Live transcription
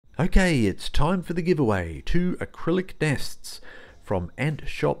Okay, it's time for the giveaway. 2 acrylic nests from Ant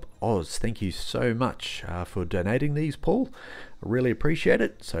Shop Aus. Thank you so much for donating these, Paul. I really appreciate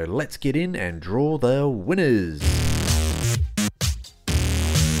it. So let's get in and draw the winners.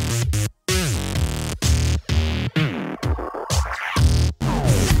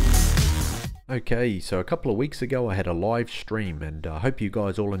 Okay, so a couple of weeks ago I had a live stream, and I hope you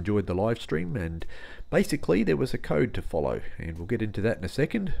guys all enjoyed the live stream. And basically there was a code to follow, and we'll get into that in a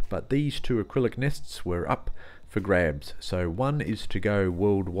second. But these 2 acrylic nests were up for grabs. So one is to go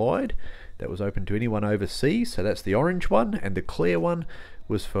worldwide. That was open to anyone overseas, so that's the orange one, and the clear one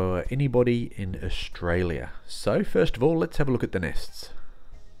was for anybody in Australia. So first of all, let's have a look at the nests.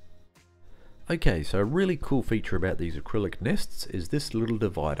 Okay, so a really cool feature about these acrylic nests is this little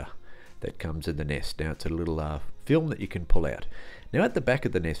divider that comes in the nest. Now it's a little film that you can pull out. Now at the back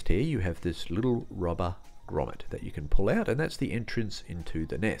of the nest here you have this little rubber grommet that you can pull out, and that's the entrance into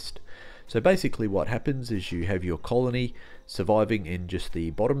the nest. So basically what happens is you have your colony surviving in just the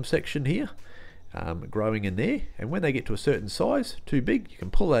bottom section here, growing in there, and when they get to a certain size, too big, you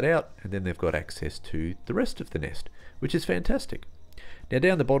can pull that out, and then they've got access to the rest of the nest, which is fantastic. Now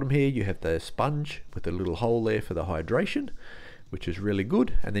down the bottom here you have the sponge with a little hole there for the hydration, which is really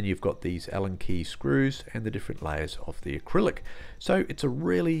good, and then you've got these Allen key screws and the different layers of the acrylic. So it's a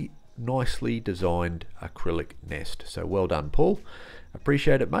really nicely designed acrylic nest. So well done, Paul.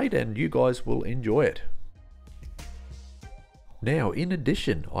 Appreciate it, mate, and you guys will enjoy it. Now in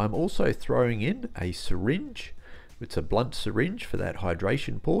addition, I'm also throwing in a syringe. It's a blunt syringe for that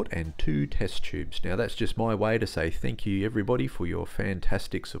hydration port, and 2 test tubes. Now that's just my way to say thank you everybody for your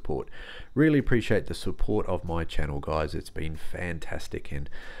fantastic support. Really appreciate the support of my channel, guys. It's been fantastic, and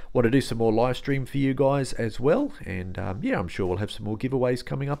want to do some more live stream for you guys as well. And yeah, I'm sure we'll have some more giveaways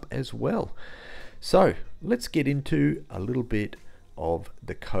coming up as well. So let's get into a little bit of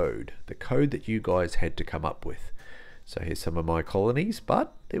the code that you guys had to come up with. So here's some of my colonies,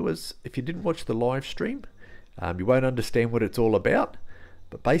 but there was, if you didn't watch the live stream, you won't understand what it's all about.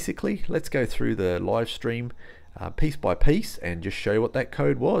 But basically, let's go through the live stream piece by piece and just show you what that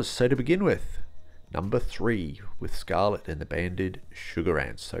code was. So to begin with, number 3 with Scarlet and the banded sugar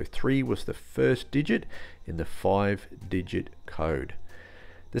ants. So 3 was the first digit in the 5-digit code.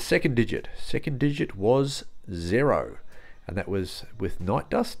 The second digit was 0, and that was with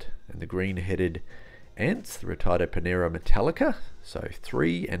Night Dust and the green-headed ants, the Retardopanera metallica. So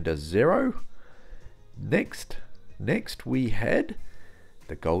 3 and a 0. Next we had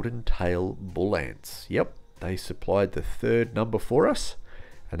the golden tail bull ants. Yep, they supplied the 3rd number for us,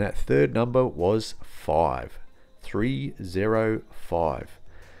 and that 3rd number was 5. 305.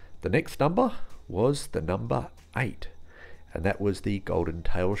 The next number was the number 8, and that was the golden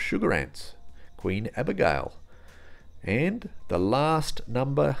tail sugar ants, Queen Abigail. And the last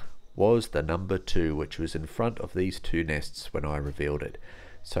number was the number 2, which was in front of these 2 nests when I revealed it.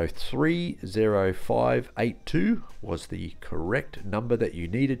 So 30582 was the correct number that you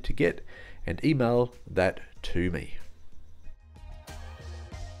needed to get, and email that to me.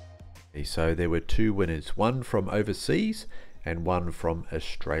 So there were 2 winners, one from overseas and one from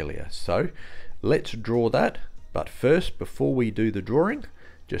Australia. So let's draw that, but first, before we do the drawing,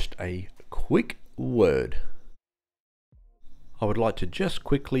 just a quick word. I would like to just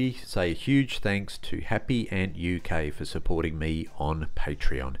quickly say a huge thanks to Happy Ant UK for supporting me on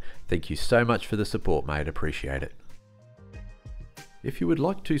Patreon. Thank you so much for the support, mate. Appreciate it. If you would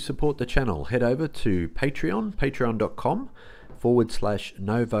like to support the channel, head over to Patreon,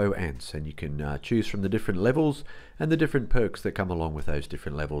 patreon.com/Novo Ants, and you can choose from the different levels and the different perks that come along with those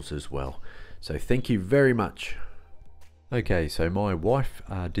different levels as well. So thank you very much. Okay, so my wife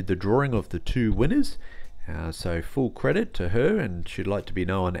did the drawing of the 2 winners. So full credit to her, and she'd like to be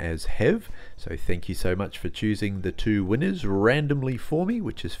known as Hev. So thank you so much for choosing the 2 winners randomly for me,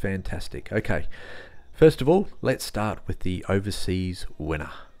 which is fantastic. Okay, first of all, let's start with the overseas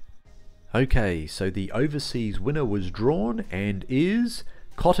winner. Okay, so the overseas winner was drawn and is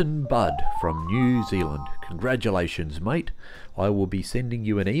Cotton Bud from New Zealand. Congratulations, mate. I will be sending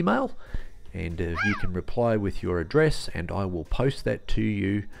you an email, and you can reply with your address, and I will post that to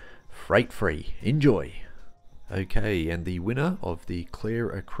you freight free. Enjoy. Okay, and the winner of the clear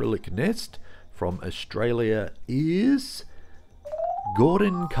acrylic nest from Australia is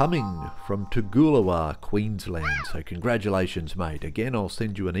Gordon Cumming from Toogoolawah, Queensland. So congratulations, mate. Again, I'll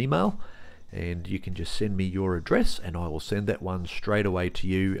send you an email, and you can just send me your address, and I will send that one straight away to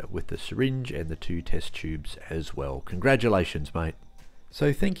you with the syringe and the 2 test tubes as well. Congratulations, mate.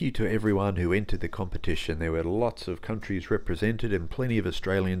 So thank you to everyone who entered the competition. There were lots of countries represented and plenty of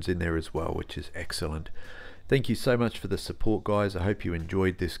Australians in there as well, which is excellent. Thank you so much for the support, guys. I hope you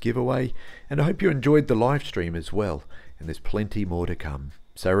enjoyed this giveaway, and I hope you enjoyed the live stream as well, and there's plenty more to come.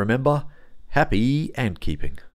 So remember, happy ant keeping.